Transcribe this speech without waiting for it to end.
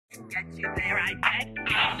Get you there, I bet.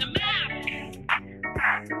 I'm the map. I'm the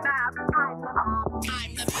map. I'm the map.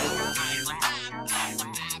 I'm the map. I'm the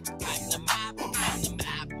map. I'm the map.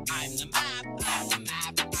 I'm the map. I'm the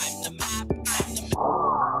map. I'm the map.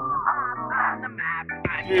 I'm the map.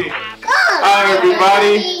 Hi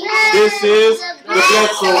everybody, this is the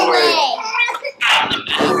Bledsoe Way.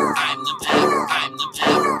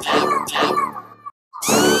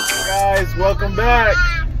 Guys, welcome back.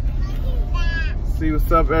 See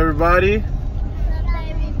what's up, everybody.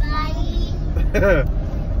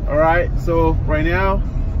 All right, so right now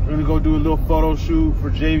we're gonna go do a little photo shoot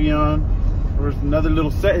for Javion. For another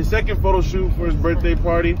little his second photo shoot for his birthday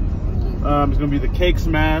party. It's gonna be the cake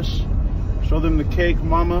smash. Show them the cake,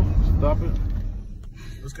 mama. Stop it.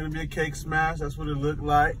 It's gonna be a cake smash. That's what it looked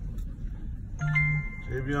like.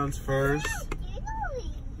 Javion's first.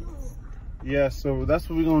 Yeah, so that's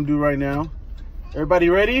what we're gonna do right now.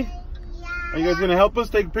 Everybody ready? Are you guys gonna help us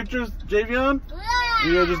take pictures, Javion? Or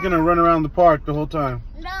you're just gonna run around the park the whole time?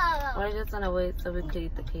 No. We're just gonna wait so we can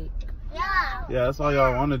eat the cake. Yeah, that's all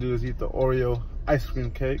y'all want to do is eat the Oreo ice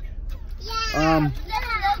cream cake. Yeah.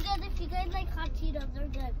 They're good. If you guys like hot Cheetos, they're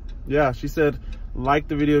good. Yeah, she said like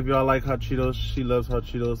the video if y'all like hot Cheetos. She loves hot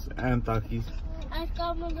Cheetos and Takis. And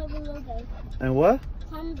comment down below, guys. And what?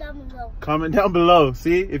 Comment down below. Comment down below.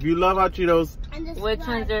 See, if you love hot Cheetos. Which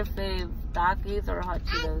one's your fave? Takis or hot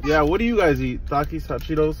Cheetos? Yeah, what do you guys eat? Takis, hot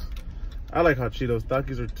Cheetos? I like hot Cheetos.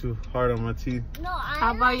 Takis are too hard on my teeth. No,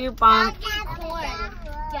 how about you, Bon?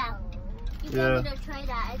 Yeah. You Yeah. gotta try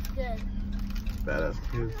that. It's good. Badass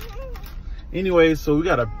kids. Anyway, so we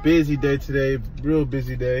got a busy day today. Real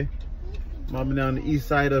busy day. I'm down the east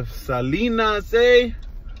side of Salinas, eh?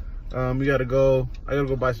 I gotta go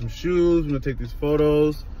buy some shoes. I'm gonna take these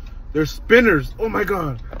photos. There's spinners. Oh my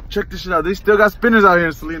God. Check this shit out. They still got spinners out here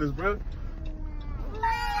in Salinas, bro.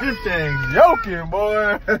 This thing's joking,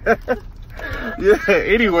 boy. Yeah,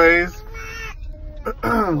 anyways.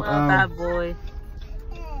 Well, bad boy.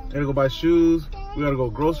 Gotta go buy shoes. We gotta go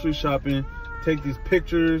grocery shopping. Take these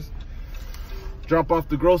pictures. Drop off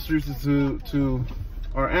the groceries to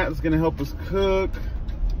our aunt that's gonna help us cook.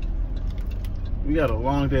 We got a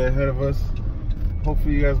long day ahead of us.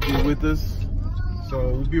 Hopefully you guys will be with us. So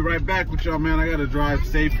we'll be right back with y'all, man. I gotta drive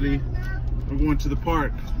safely. We're going to the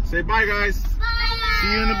park. Say bye, guys. Bye.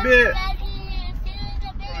 See you in a bit.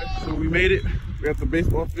 Right, So we made it. We're at the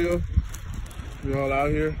baseball field. We're all out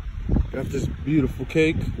here. Got this beautiful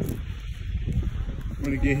cake. I'm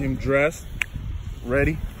gonna get him dressed,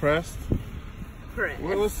 ready, pressed.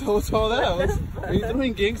 What's all that? Are you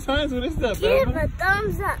doing gang signs? What is that, give baby? a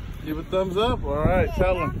thumbs up. Give a thumbs up. All right,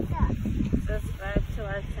 tell him. Subscribe to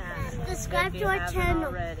our channel. Subscribe to our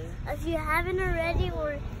channel. If you haven't already,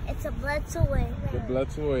 it's a Bledsoe Way. The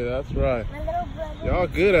Bledsoe Way, that's right. My little brother. Y'all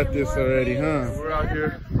good at this already, huh? We're out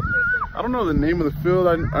here. I don't know the name of the field.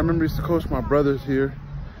 I remember used to coach my brothers here.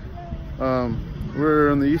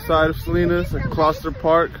 We're on the east side of Salinas at Closter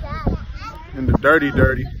Park in the dirty.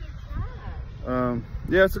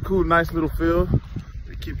 Yeah, it's a cool, nice little field.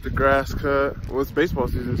 They keep the grass cut. Well, it's baseball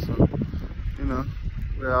season, so, you know,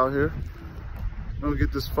 we're out here. We'll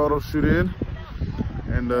get this photo shoot in.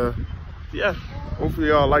 And, yeah, hopefully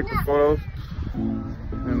y'all like the photos.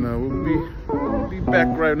 And we'll be back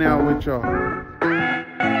right now with y'all.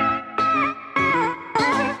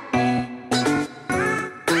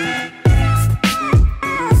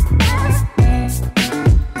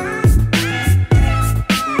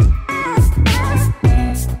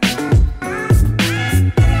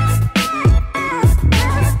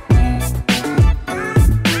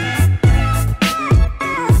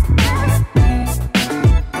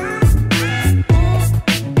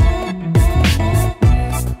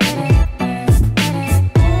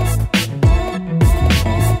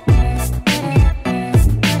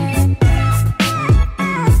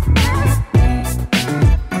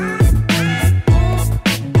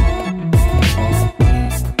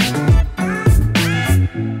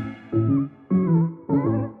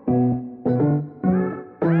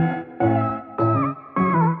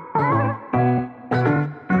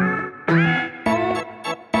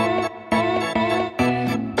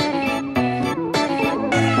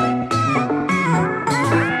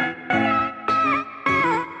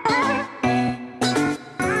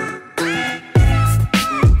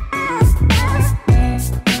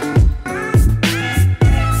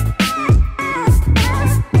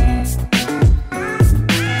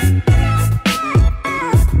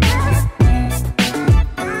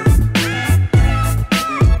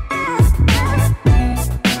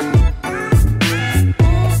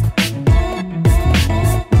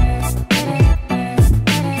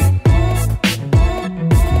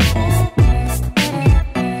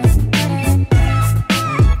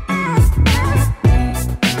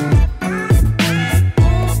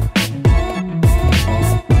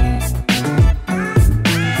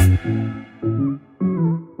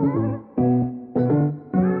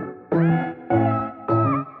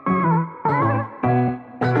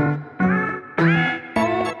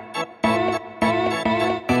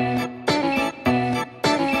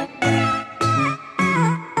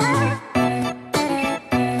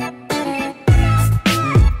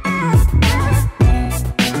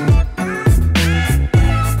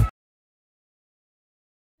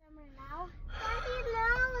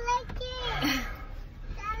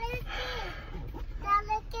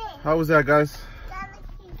 was that, guys? That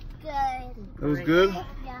was good. It was good?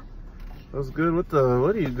 Yeah. That was good.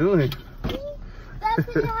 What are you doing?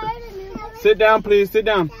 That's Sit down, please. Sit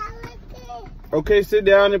down. Okay, sit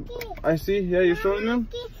down. I see. Yeah, you're showing them?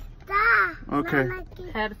 Okay.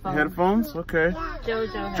 Headphones. Headphones? Okay.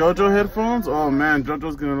 Jojo. Jojo headphones? Oh, man.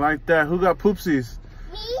 Jojo's going to like that. Who got poopsies?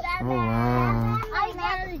 Me. Oh, wow. I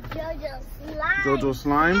got Jojo slime. Jojo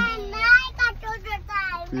slime? And I got Jojo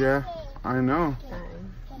slime. Yeah, I know.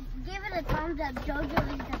 Give it a thumbs up. Jojo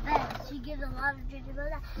is the best. She gives a lot of Jojo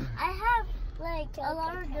bowls. I have like a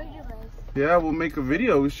lot of Jojo bowls. Yeah, we'll make a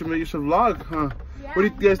video. You should vlog, huh? Yeah. What do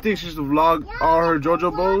you guys think? She should vlog all her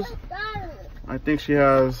JoJo bowls? I think she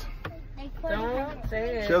has. Don't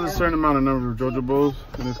say it. She has a certain amount of number of JoJo bowls,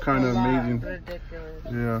 and it's kind of amazing. Ridiculous.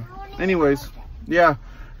 Yeah. Anyways, yeah,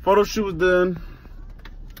 photo shoot was done.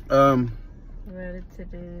 Ready to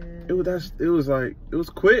do. It was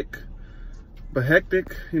quick, but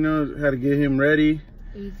hectic. You know, had to get him ready.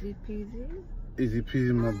 Easy peasy. Easy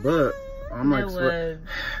peasy my butt. I'm like, was.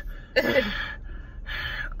 yeah,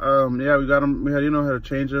 we got him. We had, how to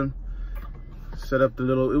change him. Set up the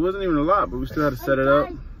little. It wasn't even a lot, but we still had to set it up.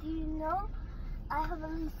 Do you know I have a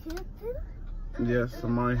loose tooth too? Yes,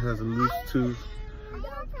 Amari has a loose tooth.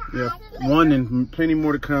 Yeah, one and plenty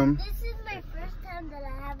more to come. This is my first time that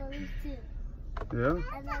I have a loose tooth. Yeah.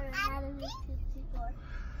 I've never had a loose tooth before.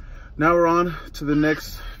 Now we're on to the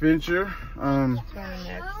next venture.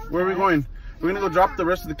 Where are we going? We're gonna go drop the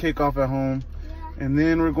rest of the cake off at home, and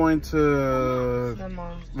then we're going to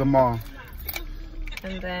the mall.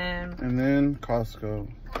 And then Costco,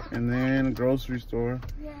 and then grocery store,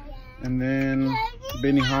 and then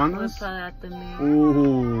Benihana's.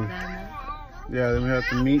 Ooh. Yeah, then we have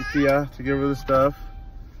to meet Thea to give her the stuff.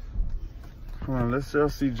 Come on, let's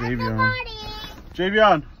just see Javion.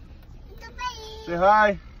 Javion, say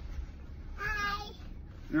hi. Hi.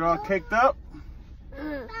 You're all caked up?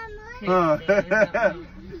 Huh.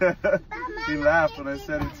 He laughed when I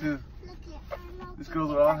said it too. These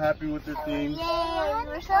girls are all happy with their things. Yay,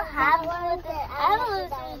 we're so happy with it. I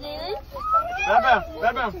don't know Bam, bam,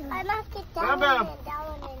 bam, bam. I like it Bam, down bam. and down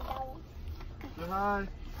and down. Say hi.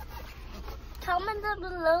 Comment down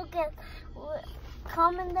below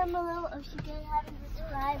if you guys haven't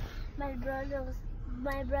subscribed my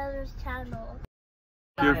brother's channel.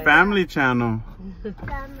 Your family channel.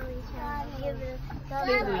 Family channel. Give it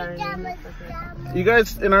a thumbs up. You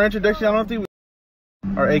guys, in our introduction, I don't think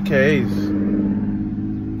our AKAs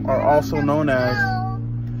are also known as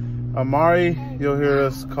Amari. You'll hear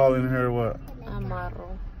us calling her what?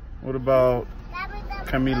 Amaro. What about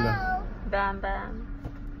Camila? Bam Bam.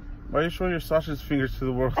 Why are you showing your sausage fingers to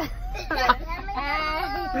the world?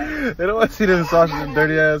 They don't want to see them sausage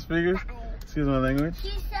dirty ass fingers. Excuse my language. She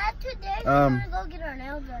said today she's gonna go get her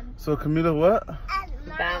nails done. So Camila what?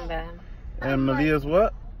 Bam Bam. And Malia's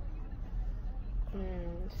what?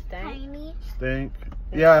 Stank. Tiny. Stink.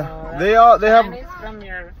 Yeah, they have. Mine is from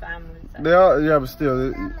your family. So. They all, yeah, but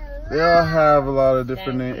still, they all have a lot of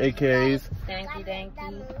different AKAs. Stanky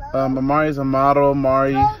Danky. Amari's Amaro,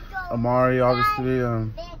 Amari, obviously.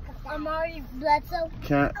 Amari Bledsoe.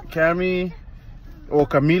 Cammy. Well,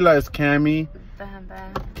 Camila is Cammy. Bam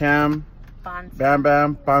Bam. Cam. Bonza. Bam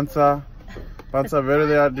Bam. Panza. Panza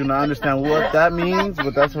Verde. I do not understand what that means,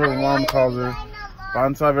 but that's what her mom calls her.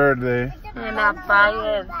 Panza Verde. And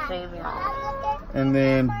Apaya is Javion. And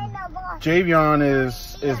then Javion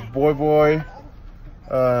is Boy,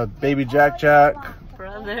 Baby Jack,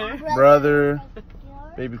 Brother,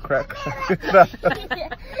 Baby Crack.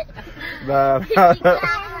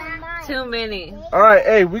 Too many. All right,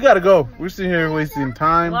 hey, we gotta go. We're sitting here wasting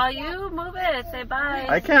time. Well, you move it. Say bye.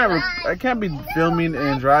 I can't be filming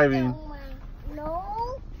and driving.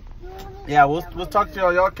 No. Yeah, we'll talk to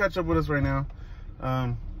y'all. Y'all catch up with us right now.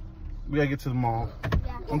 We gotta get to the mall.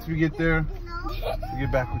 Once we get there, we'll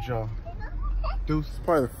get back with y'all. Dude, it's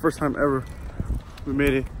probably the first time ever we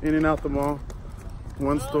made it in and out the mall.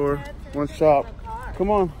 One store, one shop. Come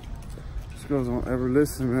on. These girls don't ever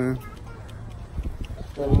listen, man.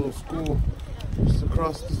 Got a little school just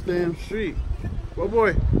across this damn street. What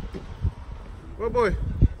boy? What boy?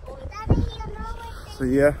 So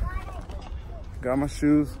yeah, got my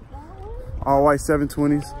shoes. All white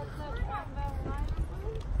 720s.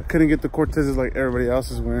 I couldn't get the Cortezes like everybody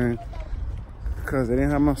else is wearing because they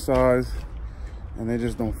didn't have my size and they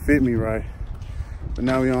just don't fit me right. But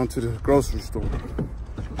now we on to the grocery store.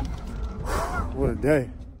 What a day.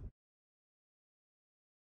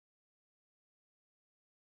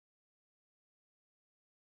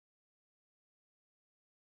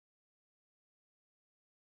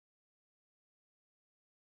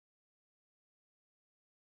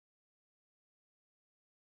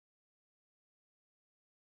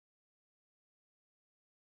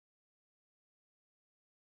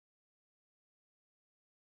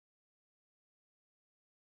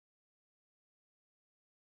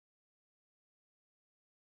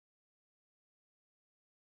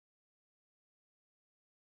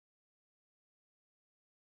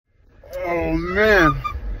 Oh man.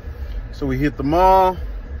 So we hit the mall,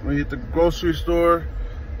 we hit the grocery store.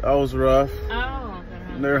 That was rough. Oh,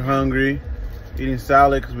 they're hungry. Eating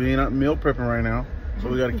salad because we ain't meal prepping right now. So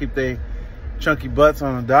we gotta keep their chunky butts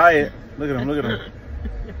on a diet. Look at them, look at them.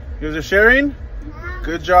 You guys are sharing?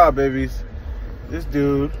 Good job, babies. This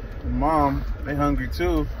dude and mom, they hungry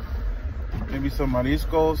too. Maybe some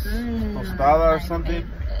mariscos, tostada or something.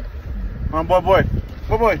 Come on, boy.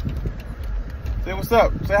 Say what's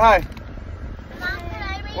up. Say hi.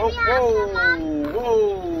 Whoa, whoa,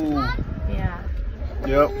 whoa. Yeah.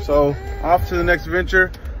 Yep, so off to the next adventure.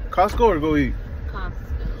 Costco or go eat? Costco.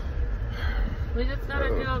 We just gotta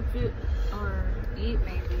go do or eat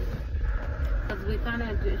maybe. Cause we kind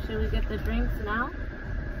of do. Should we get the drinks now?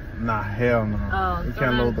 Nah, hell no. Oh, we so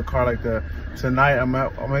can't load the car like that. Tonight,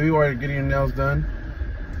 maybe while you're getting your nails done.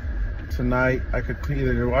 Tonight, I could clean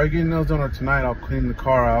either while you're getting nails done or tonight, I'll clean the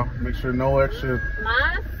car out. Make sure no extra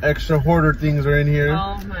hoarder things are in here.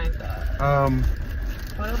 Oh my god.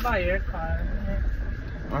 What about your car?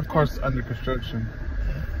 My car's under construction.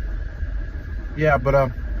 Yeah, but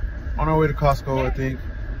on our way to Costco, I think.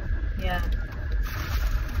 Yeah.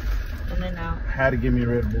 And then now. Had to give me a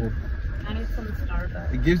Red Bull. I need some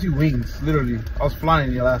Starbucks. It gives you wings, literally. I was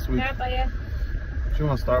flying you last week. Yeah. She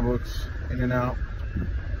wants Starbucks, In-N-Out.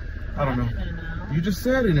 I don't know. You just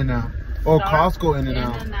said In-N-Out. Oh, Costco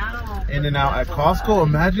In-N-Out. In-N-Out at Costco.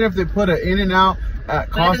 Imagine if they put an In-N-Out at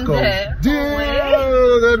Costco.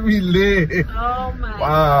 Damn, that'd be lit. Oh my god.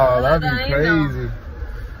 Wow, that'd be crazy.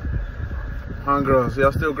 Huh, girls?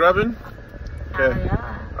 Y'all still grabbing? Okay.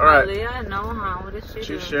 Yeah. All right. Leah, no, huh? What is she doing?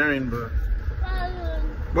 She's sharing, but.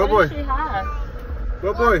 What boy. does she have?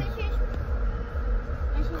 Boy.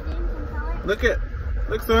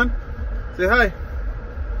 Look, son. Say hi.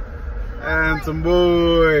 Handsome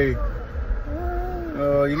boy.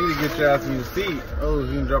 Oh, you need to get your ass in your seat. Oh,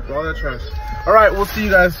 you can drop all that trash. All right, we'll see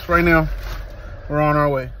you guys right now. We're on our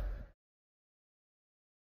way.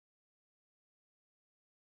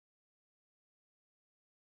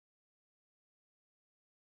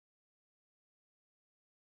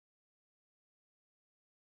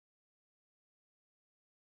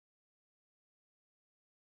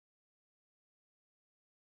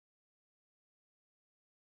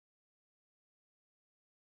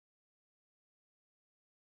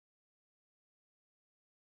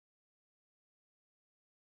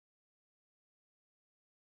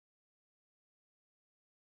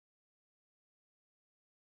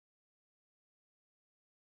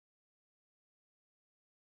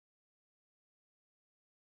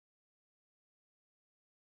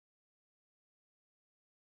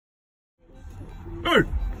 Hey!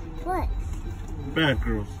 What? Bad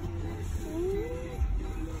girls.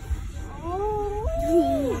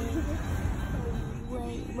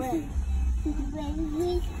 Wait.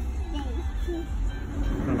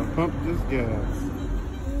 I'm gonna pump this gas.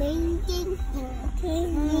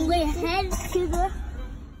 Wait, head to the...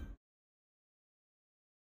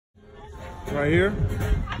 Right here.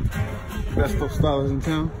 Best tostadas in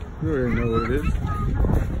town. You already know what it is.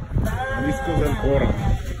 Mariscos del Cora.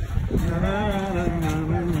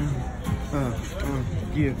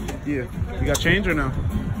 Yeah. You got change or no?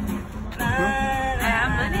 I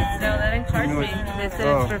have money still. They didn't charge me. They said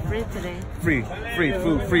it's for free today.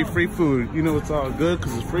 Free food. You know it's all good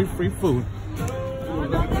because it's free food.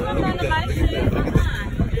 Look at that.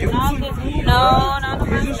 No.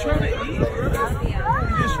 He's just trying to eat.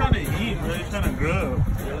 He's just trying to eat, bro. He's trying to grub.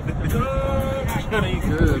 He's trying to eat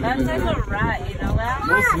good. That's like a rat, you know that?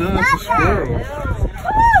 No, it's not. It's a squirrel.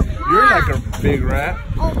 You're like a big rat.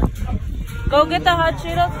 Go get the hot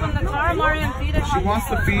Cheetos from the car, Mario, and feed it. She wants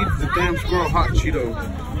to feed the damn squirrel hot Cheetos.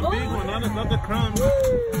 The big one, not the crumbs.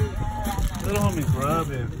 Little homie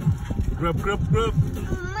grubbing. Grub.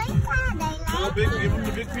 Oh, big, give him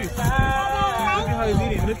the big piece. Look at how he's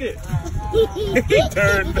eating. Look at he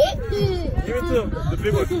turned. Give it to him. The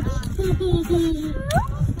big one.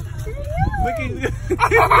 Look at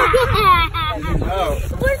oh.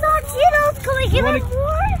 Where's hot Cheetos? Can we give him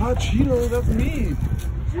more? Hot Cheetos, that's me.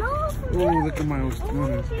 No. Oh, look at my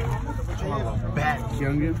stomach. I'm a bad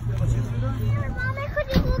youngin. Mom, I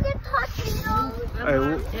couldn't go get hot Cheetos. Hey,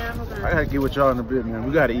 well, I gotta get with y'all in a bit, man.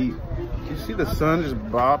 We gotta eat. You see the sun just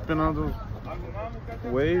bopping on those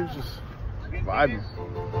waves, just vibing.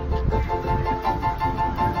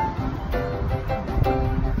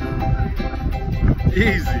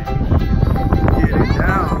 Easy. Get it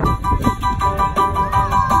down.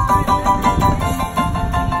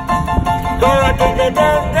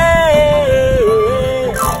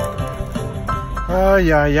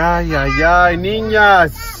 Ay,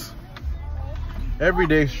 niñas.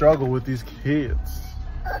 Everyday struggle with these kids.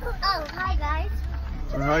 Oh, hi guys.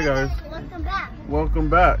 Hi guys. Welcome back. Welcome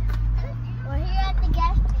back. We're here at the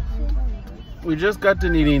gas station. We just got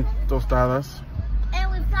done eating tostadas. And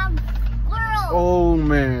we found squirrels. Oh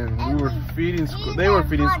man, And we were feeding squirrels. They were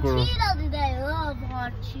feeding squirrels. Cheetos. They love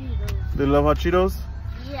hot Cheetos. They love hot Cheetos?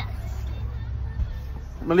 Yes.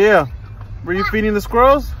 Malia, were you feeding the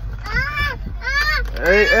squirrels?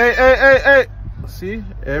 Hey, hey, hey, hey, hey. See,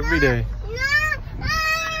 every day.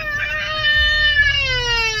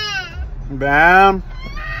 Bam.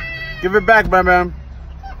 Give it back, Bam Bam.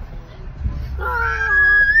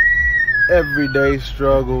 Everyday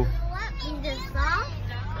struggle.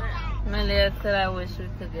 Malia said I wish we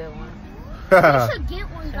could get one. We should get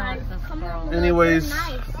one, guys. Come on, Anyways,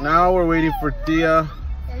 nice. now we're waiting for Tia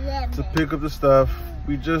Yeah, to pick up the stuff.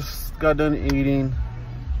 We just got done eating.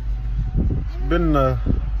 It's been a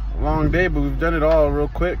long day, but we've done it all real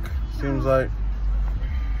quick. Seems like.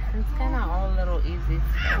 It's kind of all a little easy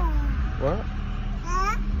stuff. What?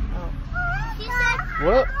 Oh. She said,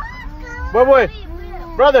 What? Boy,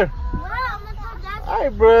 brother. Hi,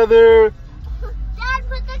 brother. Dad,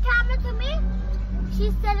 put the camera to me.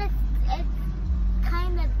 She said it's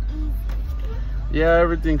kind of easy. Yeah,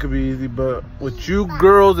 everything could be easy, but with you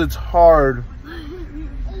girls, it's hard.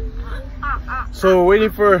 So we're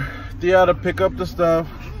waiting for Tia to pick up the stuff.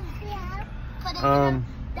 Dad,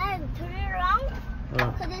 turn it around.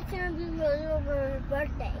 Because it's going to be over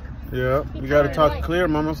birthday. Yeah, you gotta talk clear,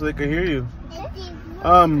 Mama, so they can hear you.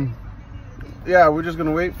 Yeah, we're just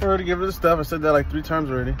gonna wait for her to give her the stuff. I said that like 3 times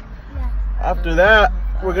already. After that,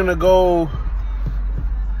 we're gonna go.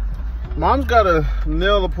 Mom's got a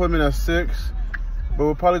nail appointment at 6, but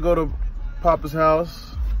we'll probably go to Papa's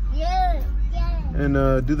house and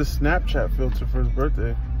do the Snapchat filter for his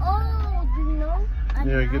birthday. Oh, do you know?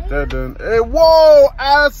 Yeah, get that done. Hey, whoa,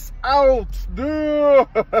 ass out, dude.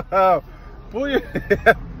 Pull your.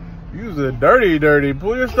 You's a dirty.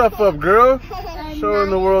 Pull your stuff up, girl. Showing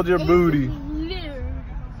the world your booty.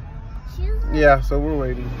 Yeah, so we're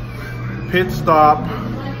waiting. Pit stop.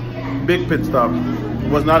 Big pit stop.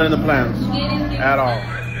 Was not in the plans at all.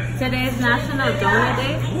 Today is National Donut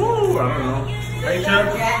Day. Woo, I don't know. Hey, Chuck.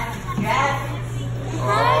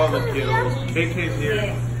 All the kiddos. KK's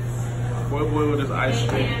here. Boy with his ice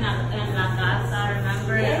cream. And La Casa,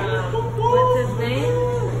 remember? What's his name?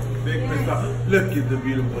 Big pit stop. Look at the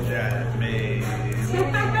beautiful Jasmine.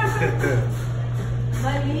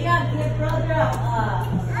 Malia, get brother.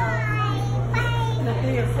 Look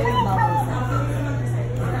at your face bubbles.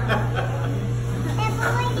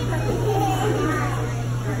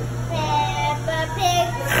 Peppa Pig.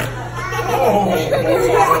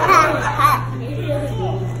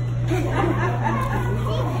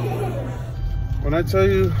 When I tell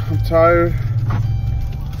you I'm tired,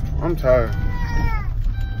 I'm tired.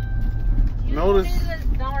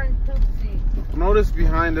 Notice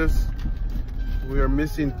behind us, we are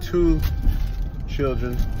missing 2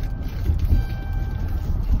 children.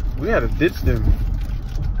 We had to ditch them.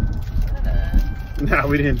 Nah,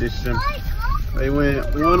 we didn't ditch them. They went.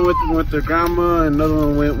 One with their grandma, and another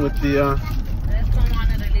one went with the. This one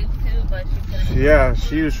wanted to leave too, but she couldn't. Yeah,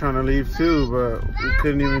 she was trying to leave too, but we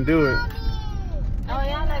couldn't even do it. Oh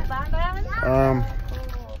yeah, like that.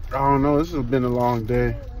 I don't know. This has been a long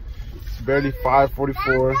day. It's barely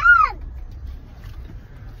 5:44.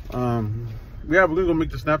 Yeah, we're gonna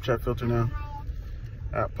make the Snapchat filter now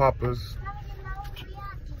at Papa's.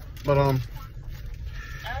 But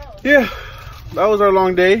yeah, that was our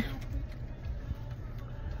long day.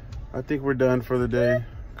 I think we're done for the day.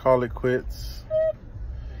 Call it quits.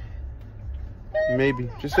 Maybe.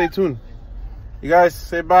 Just stay tuned. You guys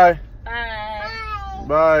say bye. Bye.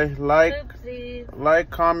 Bye. Like,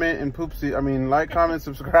 comment, and like, comment,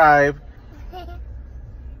 subscribe.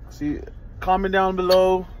 See, comment down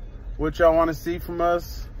below what y'all want to see from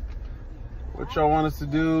us. What y'all want us to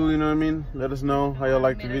do, you know what I mean? Let us know how y'all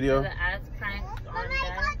like the video.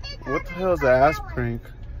 What the hell is an ass prank?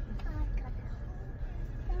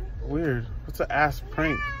 Weird. What's an ass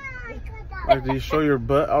prank? Like, do you show your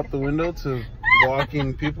butt out the window to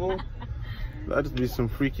walking people? That'd just be some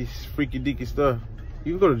freaky deaky stuff.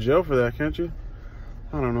 You can go to jail for that, can't you?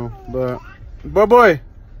 I don't know, but boy,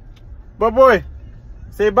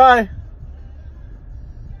 say bye.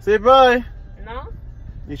 Say bye. No?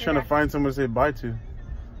 He's trying to find someone to say bye to.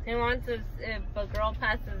 He wants to, if a girl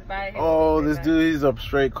passes by. Oh, this dude, he's a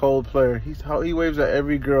straight cold player. He waves at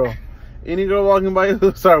every girl. Any girl walking by,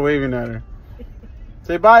 he'll start waving at her.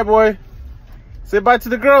 Say bye, boy. Say bye to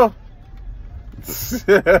the girl.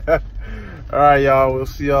 All right, y'all. We'll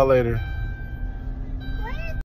see y'all later.